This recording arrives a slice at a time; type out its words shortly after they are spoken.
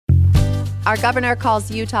Our governor calls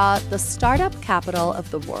Utah the startup capital of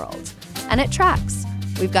the world, and it tracks.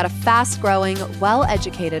 We've got a fast-growing,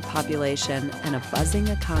 well-educated population and a buzzing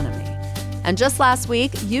economy. And just last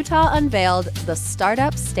week, Utah unveiled the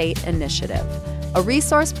Startup State Initiative, a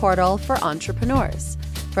resource portal for entrepreneurs.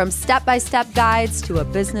 From step-by-step guides to a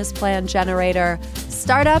business plan generator,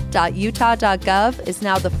 startup.utah.gov is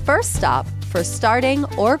now the first stop for starting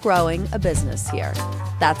or growing a business here.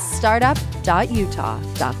 That's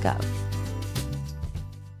startup.utah.gov.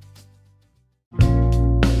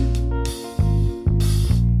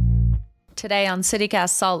 Today on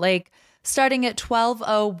CityCast Salt Lake, starting at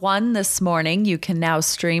 12:01 this morning, you can now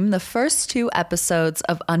stream the first 2 episodes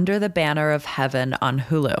of Under the Banner of Heaven on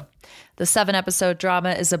Hulu. The 7-episode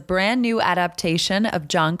drama is a brand new adaptation of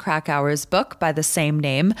Jon Krakauer's book by the same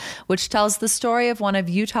name, which tells the story of one of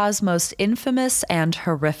Utah's most infamous and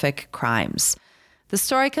horrific crimes. The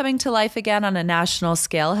story coming to life again on a national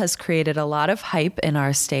scale has created a lot of hype in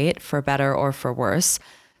our state, for better or for worse.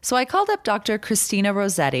 So I called up Dr. Christina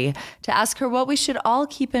Rossetti to ask her what we should all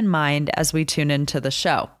keep in mind as we tune into the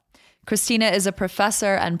show. Christina is a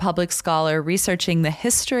professor and public scholar researching the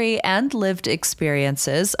history and lived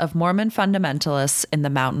experiences of Mormon fundamentalists in the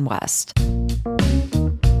Mountain West.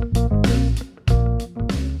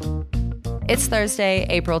 It's Thursday,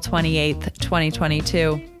 April 28th,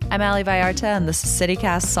 2022. I'm Ali Vallarta, and this is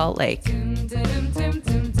CityCast Salt Lake.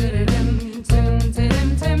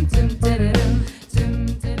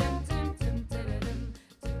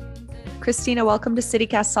 Christina, welcome to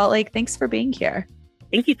CityCast Salt Lake. Thanks for being here.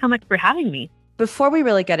 Thank you so much for having me. Before we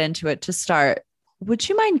really get into it, to start, would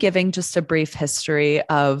you mind giving just a brief history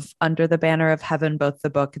of Under the Banner of Heaven, both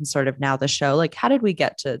the book and sort of now the show? Like, how did we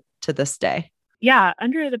get to this day? Yeah,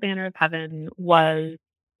 Under the Banner of Heaven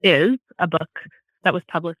is a book that was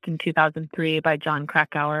published in 2003 by Jon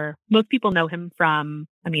Krakauer. Most people know him from,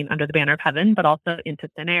 Under the Banner of Heaven, but also Into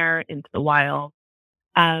Thin Air, Into the Wild.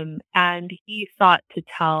 And he sought to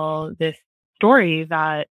tell this story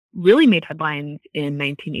that really made headlines in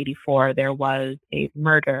 1984. There was a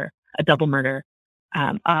double murder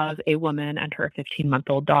of a woman and her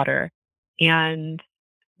 15-month-old daughter. And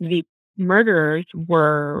the murderers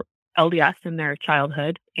were LDS in their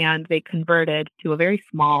childhood, and they converted to a very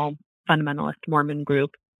small fundamentalist Mormon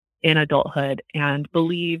group in adulthood and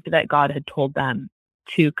believed that God had told them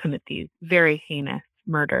to commit these very heinous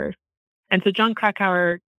murders. And so Jon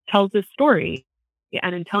Krakauer tells this story,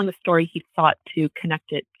 and in telling the story, he sought to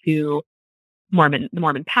connect it to the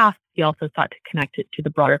Mormon past. He also sought to connect it to the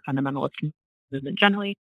broader fundamentalist movement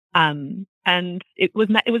generally, and it was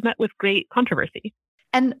met with great controversy.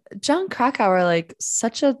 And Jon Krakauer, like,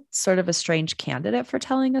 such a sort of a strange candidate for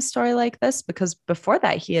telling a story like this, because before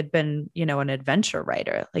that he had been, an adventure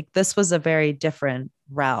writer. Like, this was a very different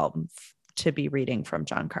realm to be reading from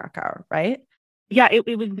Jon Krakauer, right? Yeah,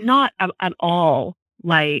 it was not at all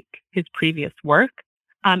like his previous work.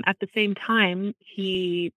 At the same time,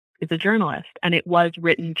 he is a journalist, and it was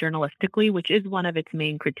written journalistically, which is one of its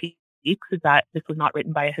main critiques, is that this was not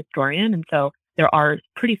written by a historian. And so there are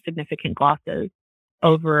pretty significant glosses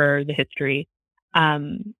over the history.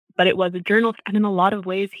 But it was a journalist, and in a lot of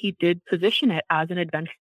ways, he did position it as an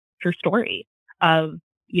adventure story of,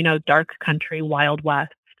 dark country, Wild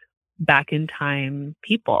West, back in time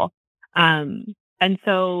people. And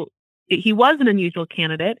so he was an unusual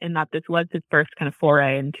candidate in that this was his first kind of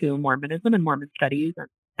foray into Mormonism and Mormon studies and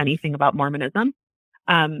anything about Mormonism.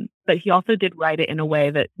 But he also did write it in a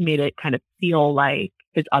way that made it kind of feel like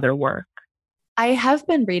his other work. I have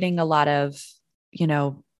been reading a lot of,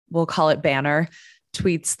 we'll call it banner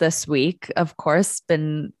tweets this week, of course,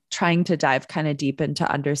 been trying to dive kind of deep into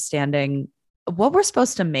understanding what we're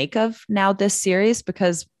supposed to make of now this series,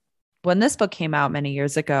 because when this book came out many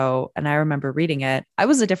years ago, and I remember reading it, I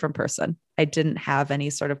was a different person. I didn't have any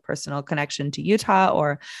sort of personal connection to Utah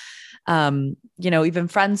or, even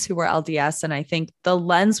friends who were LDS. And I think the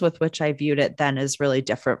lens with which I viewed it then is really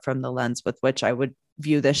different from the lens with which I would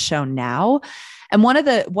view this show now. And one of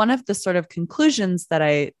the sort of conclusions that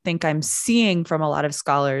I think I'm seeing from a lot of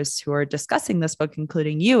scholars who are discussing this book,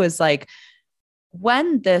 including you, is like,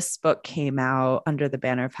 when this book came out, Under the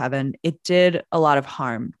Banner of Heaven, it did a lot of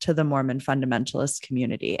harm to the Mormon fundamentalist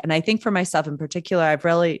community. And I think for myself in particular, I've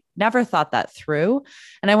really never thought that through.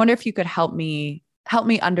 And I wonder if you could help me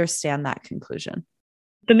understand that conclusion.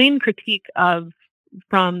 The main critique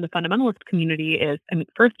from the fundamentalist community is,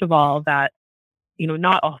 first of all, that,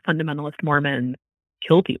 not all fundamentalist Mormons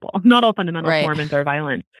kill people. Not all fundamentalist Mormons are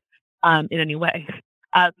violent in any way.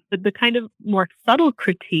 But the kind of more subtle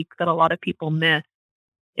critique that a lot of people miss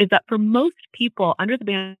is that for most people, Under the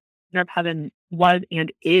Banner of Heaven was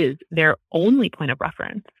and is their only point of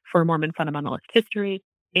reference for Mormon fundamentalist history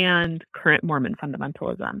and current Mormon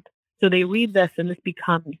fundamentalism. So they read this, and this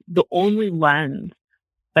becomes the only lens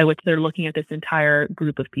by which they're looking at this entire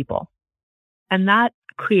group of people. And that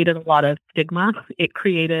created a lot of stigma. It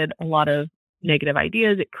created a lot of negative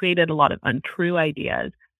ideas. It created a lot of untrue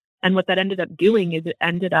ideas. And what that ended up doing is it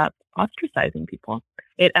ended up ostracizing people.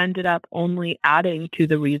 It ended up only adding to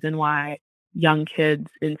the reason why young kids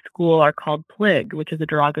in school are called plig, which is a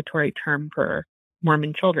derogatory term for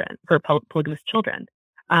Mormon children, for polygamous children.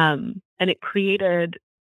 And it created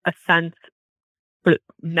a sense for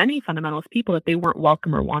many fundamentalist people that they weren't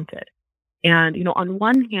welcome or wanted. And, on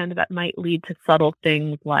one hand, that might lead to subtle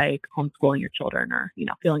things like homeschooling your children or,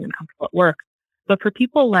 feeling uncomfortable at work. But for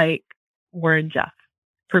people like Warren Jeffs,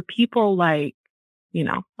 for people like,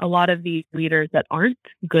 a lot of these leaders that aren't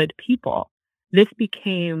good people, this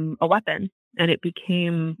became a weapon, and it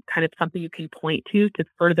became kind of something you can point to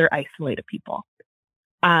further isolate a people.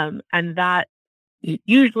 And that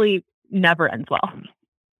usually never ends well.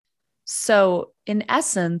 So in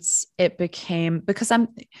essence, it became, because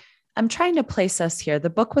I'm trying to place us here. The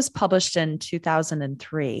book was published in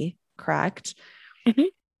 2003, correct? Mm-hmm.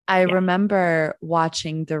 I remember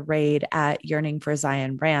watching the raid at Yearning for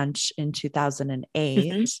Zion Ranch in 2008.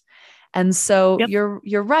 Mm-hmm. And so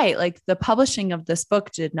you're right. Like, the publishing of this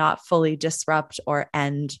book did not fully disrupt or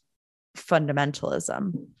end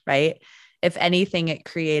fundamentalism, right? If anything, it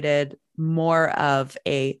created more of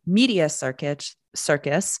a media circus,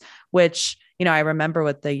 which, I remember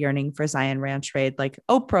with the Yearning for Zion Ranch raid, like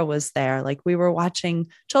Oprah was there. Like, we were watching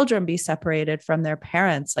children be separated from their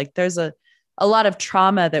parents. Like, there's a lot of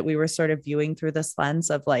trauma that we were sort of viewing through this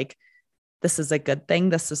lens of like, this is a good thing,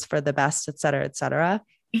 this is for the best, et cetera, et cetera.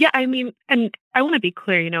 Yeah, I mean, and I want to be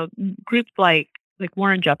clear, groups like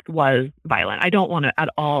Warren Jeffs was violent. I don't want to at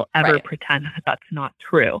all ever pretend that that's not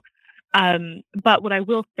true. But what I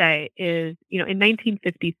will say is, in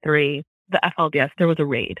 1953, the FLDS, there was a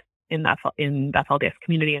raid in the FLDS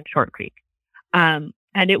community in Short Creek. And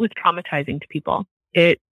it was traumatizing to people.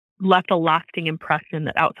 It left a lasting impression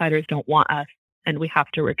that outsiders don't want us and we have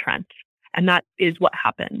to retrench. And that is what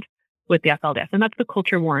happened with the FLDS. And that's the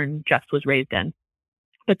culture Warren Jeffs was raised in.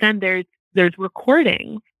 But then there's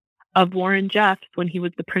recordings of Warren Jeffs when he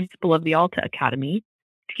was the principal of the Alta Academy,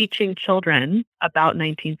 teaching children about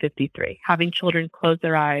 1953, having children close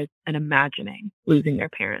their eyes and imagining losing their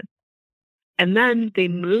parents. And then they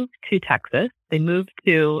moved to Texas. They moved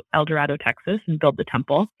to El Dorado, Texas, and built the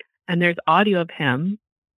temple. And there's audio of him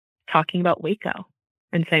talking about Waco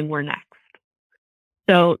and saying, "We're next."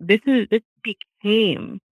 So this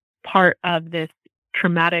became part of this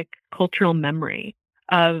traumatic cultural memory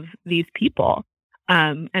of these people.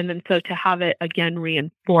 And then so to have it again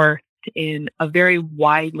reinforced in a very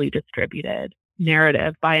widely distributed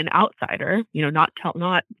narrative by an outsider,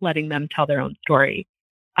 not letting them tell their own story,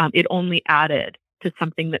 it only added to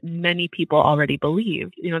something that many people already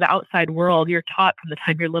believed. The outside world, you're taught from the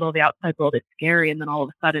time you're little, the outside world is scary, and then all of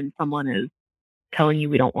a sudden someone is telling you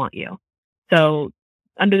we don't want you. So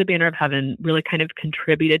Under the Banner of Heaven really kind of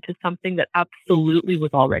contributed to something that absolutely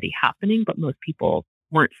was already happening, but most people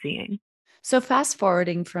weren't seeing. So fast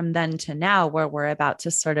forwarding from then to now, where we're about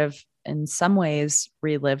to sort of, in some ways,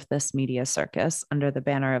 relive this media circus, Under the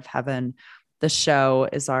Banner of Heaven, the show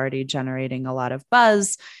is already generating a lot of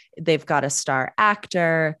buzz. They've got a star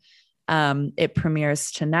actor. It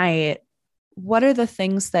premieres tonight. What are the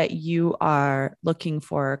things that you are looking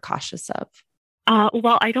for or cautious of?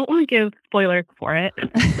 Well, I don't want to give spoilers for it.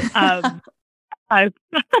 I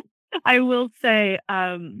will say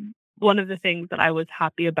one of the things that I was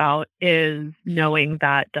happy about is knowing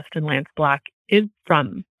that Dustin Lance Black is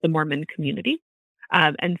from the Mormon community.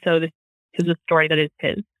 And so this is a story that is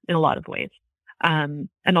his in a lot of ways. And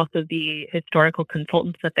also the historical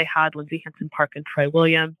consultants that they had, Lindsay Hanson Park and Troy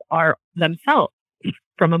Williams, are themselves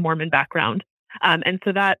from a Mormon background. And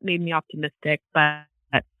so that made me optimistic. But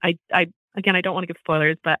I don't want to give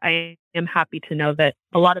spoilers, but I am happy to know that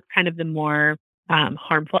a lot of kind of the more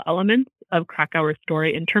harmful elements of Krakauer's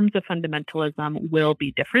story in terms of fundamentalism will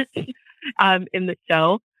be different in the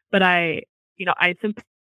show. But I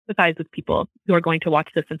sympathize with people who are going to watch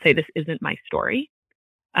this and say, this isn't my story.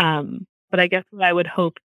 But I guess what I would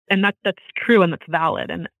hope, and that's true and that's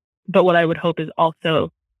valid, but what I would hope is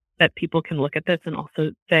also that people can look at this and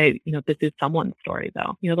also say, this is someone's story,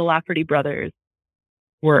 though. The Lafferty brothers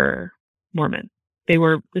were Mormon. This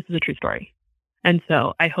is a true story. And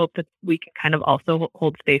so I hope that we can kind of also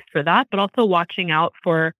hold space for that, but also watching out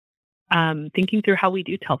for thinking through how we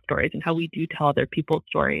do tell stories and how we do tell other people's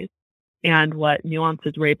stories and what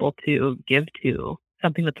nuances we're able to give to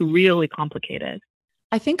something that's really complicated.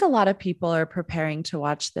 I think a lot of people are preparing to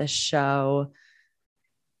watch this show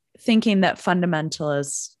thinking that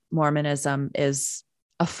fundamentalist Mormonism is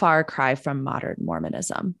a far cry from modern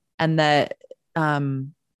Mormonism, and that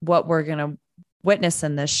what we're going to witness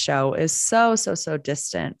in this show is so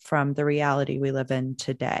distant from the reality we live in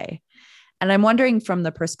today. And I'm wondering, from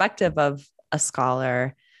the perspective of a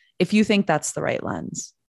scholar, if you think that's the right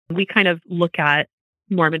lens. We kind of look at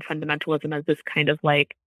Mormon fundamentalism as this kind of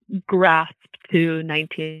like grasp to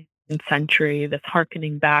 19th century, this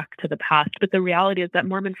hearkening back to the past. But the reality is that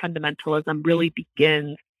Mormon fundamentalism really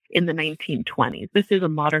begins in the 1920s. This is a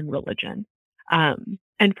modern religion.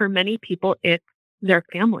 And for many people, it's their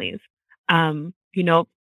families. Many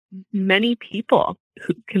people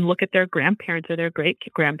who can look at their grandparents or their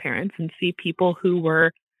great-grandparents and see people who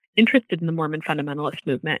were interested in the Mormon fundamentalist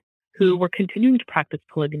movement, who were continuing to practice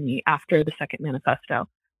polygamy after the Second Manifesto.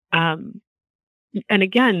 And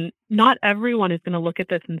again, not everyone is going to look at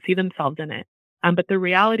this and see themselves in it. But the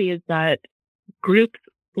reality is that groups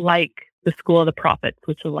like the School of the Prophets,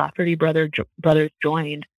 which the Lafferty brothers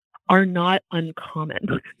joined, are not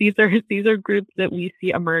uncommon. These are groups that we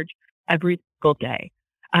see emerge every single day.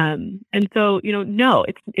 And so, no,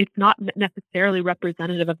 it's not necessarily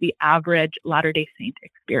representative of the average Latter-day Saint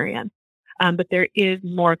experience. But there is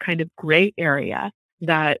more kind of gray area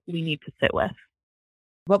that we need to sit with.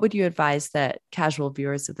 What would you advise that casual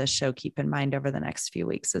viewers of this show keep in mind over the next few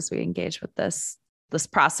weeks as we engage with this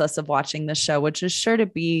process of watching the show, which is sure to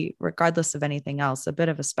be, regardless of anything else, a bit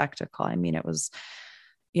of a spectacle? I mean, it was,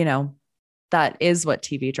 that is what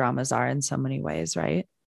TV dramas are in so many ways, right?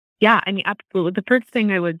 Yeah, I mean, absolutely. The first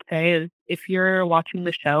thing I would say is if you're watching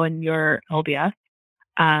the show and you're LDS,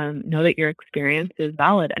 know that your experience is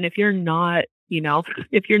valid. And if you're not,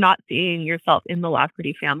 if you're not seeing yourself in the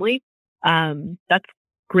Lafferty family, that's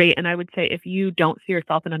great. And I would say if you don't see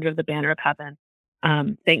yourself in Under the Banner of Heaven,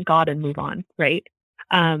 thank God and move on, right?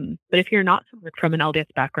 But if you're not from an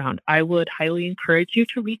LDS background, I would highly encourage you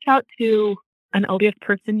to reach out to an LDS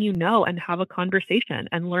person and have a conversation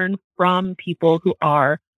and learn from people who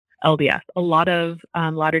are LDS. A lot of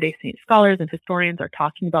Latter-day Saint scholars and historians are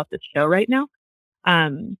talking about this show right now.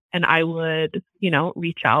 And I would,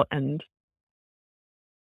 reach out and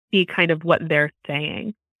see kind of what they're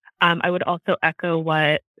saying. I would also echo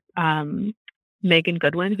what Megan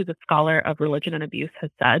Goodwin, who's a scholar of religion and abuse,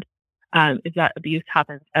 has said, is that abuse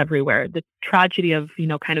happens everywhere. The tragedy of,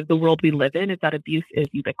 kind of the world we live in is that abuse is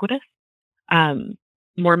ubiquitous.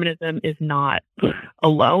 Mormonism is not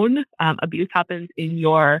alone. Abuse happens in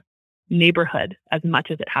your neighborhood as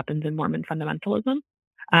much as it happens in Mormon fundamentalism.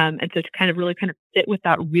 And so to kind of sit with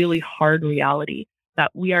that really hard reality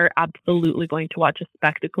that we are absolutely going to watch a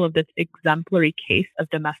spectacle of this exemplary case of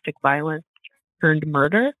domestic violence turned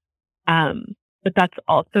murder. But that's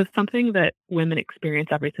also something that women experience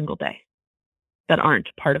every single day that aren't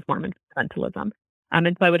part of Mormon fundamentalism.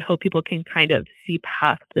 And so I would hope people can kind of see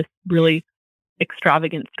past this really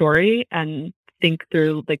extravagant story and think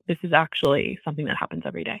through, like, this is actually something that happens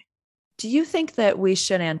every day. Do you think that we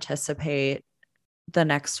should anticipate the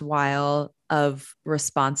next while of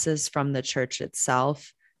responses from the church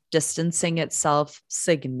itself, distancing itself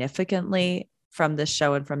significantly from this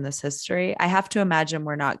show and from this history? I have to imagine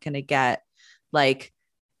we're not going to get like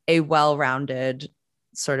a well-rounded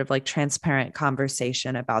sort of like transparent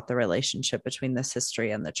conversation about the relationship between this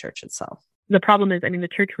history and the church itself. The problem is, the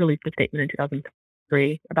church released a statement in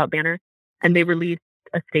 2003 about Banner, and they released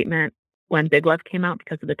a statement when Big Love came out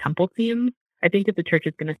because of the temple themes. I think if the church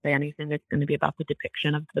is going to say anything, it's going to be about the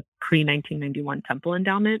depiction of the pre-1991 temple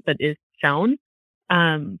endowment that is shown.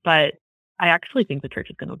 But I actually think the church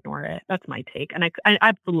is going to ignore it. That's my take. And I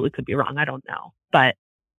absolutely could be wrong. I don't know. But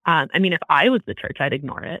if I was the church, I'd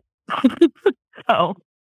ignore it. So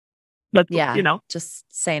let's, just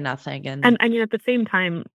say nothing. And at the same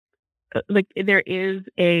time, like, there is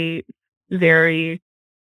a very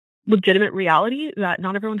legitimate reality that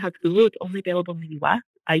not everyone has Hulu. It's only available in the US.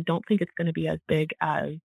 I don't think it's going to be as big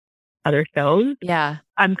as other shows. Yeah.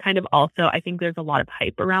 I'm kind of also, I think there's a lot of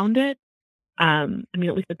hype around it. At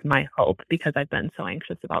least it's my hope, because I've been so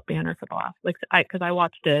anxious about Banner for the last, because I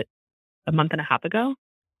watched it a month and a half ago,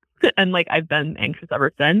 and I've been anxious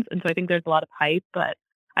ever since. And so I think there's a lot of hype, but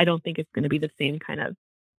I don't think it's going to be the same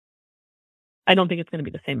I don't think it's going to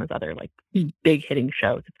be the same as other big hitting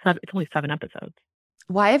shows. It's only 7 episodes.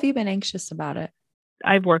 Why have you been anxious about it?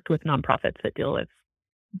 I've worked with nonprofits that deal with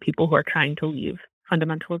people who are trying to leave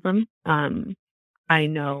fundamentalism. I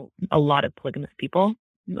know a lot of polygamous people.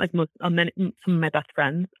 Some of my best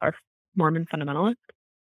friends are Mormon fundamentalists.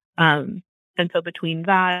 And so between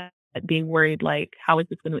that, being worried, how is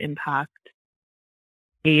this going to impact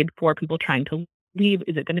aid for people trying to leave?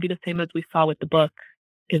 Is it going to be the same as we saw with the book?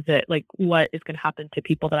 Is it like, what is going to happen to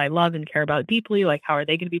people that I love and care about deeply? Like, how are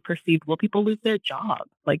they going to be perceived? Will people lose their jobs?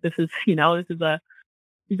 Like, these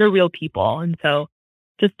are real people. And so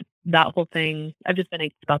just that whole thing, I've just been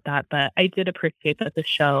anxious about that. But I did appreciate that the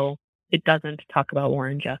show, it doesn't talk about War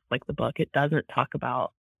and Jess like the book. It doesn't talk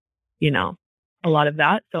about, a lot of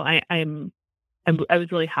that. So I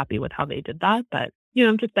was really happy with how they did that. But,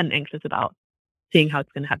 I've just been anxious about seeing how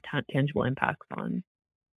it's going to have tangible impacts on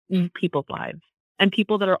people's lives and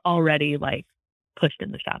people that are already like pushed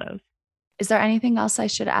in the shadows. Is there anything else I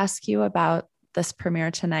should ask you about this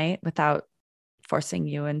premiere tonight without forcing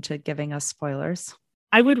you into giving us spoilers?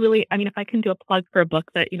 I would really, if I can do a plug for a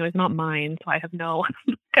book that, is not mine, so I have no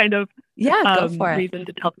kind of go for reason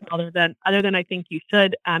to tell people other than I think you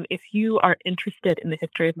should. If you are interested in the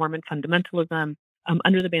history of Mormon fundamentalism,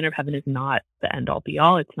 Under the Banner of Heaven is not the end all be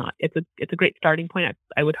all. It's not. It's a great starting point.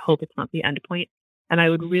 I would hope it's not the end point. And I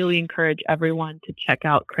would really encourage everyone to check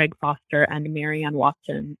out Craig Foster and Marianne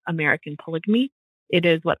Watson's American Polygamy. It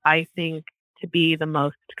is what I think to be the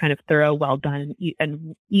most kind of thorough, well done,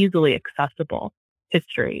 and easily accessible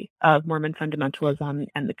history of Mormon fundamentalism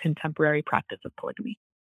and the contemporary practice of polygamy.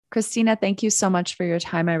 Christina, thank you so much for your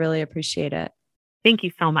time. I really appreciate it. Thank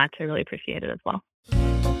you so much. I really appreciate it as well.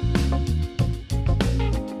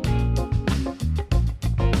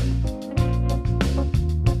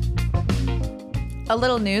 A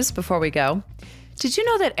little news before we go. Did you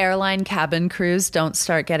know that airline cabin crews don't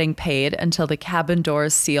start getting paid until the cabin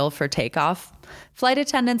doors seal for takeoff? Flight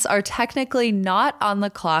attendants are technically not on the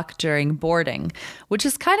clock during boarding, which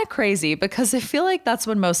is kind of crazy because I feel like that's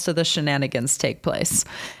when most of the shenanigans take place.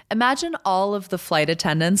 Imagine all of the flight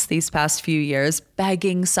attendants these past few years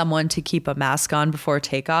begging someone to keep a mask on before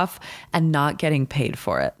takeoff and not getting paid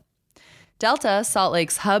for it. Delta, Salt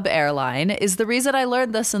Lake's hub airline, is the reason I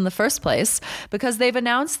learned this in the first place, because they've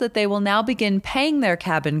announced that they will now begin paying their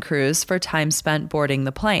cabin crews for time spent boarding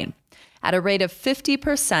the plane, at a rate of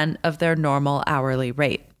 50% of their normal hourly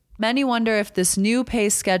rate. Many wonder if this new pay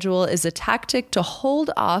schedule is a tactic to hold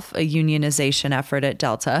off a unionization effort at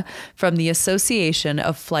Delta from the Association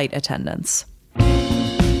of Flight Attendants.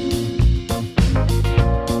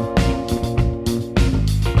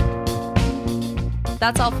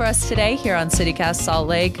 That's all for us today here on CityCast Salt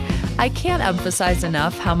Lake. I can't emphasize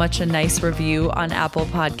enough how much a nice review on Apple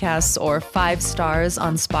Podcasts or 5 stars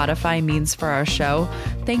on Spotify means for our show.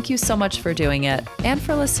 Thank you so much for doing it and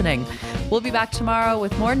for listening. We'll be back tomorrow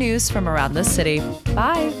with more news from around the city.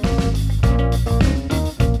 Bye.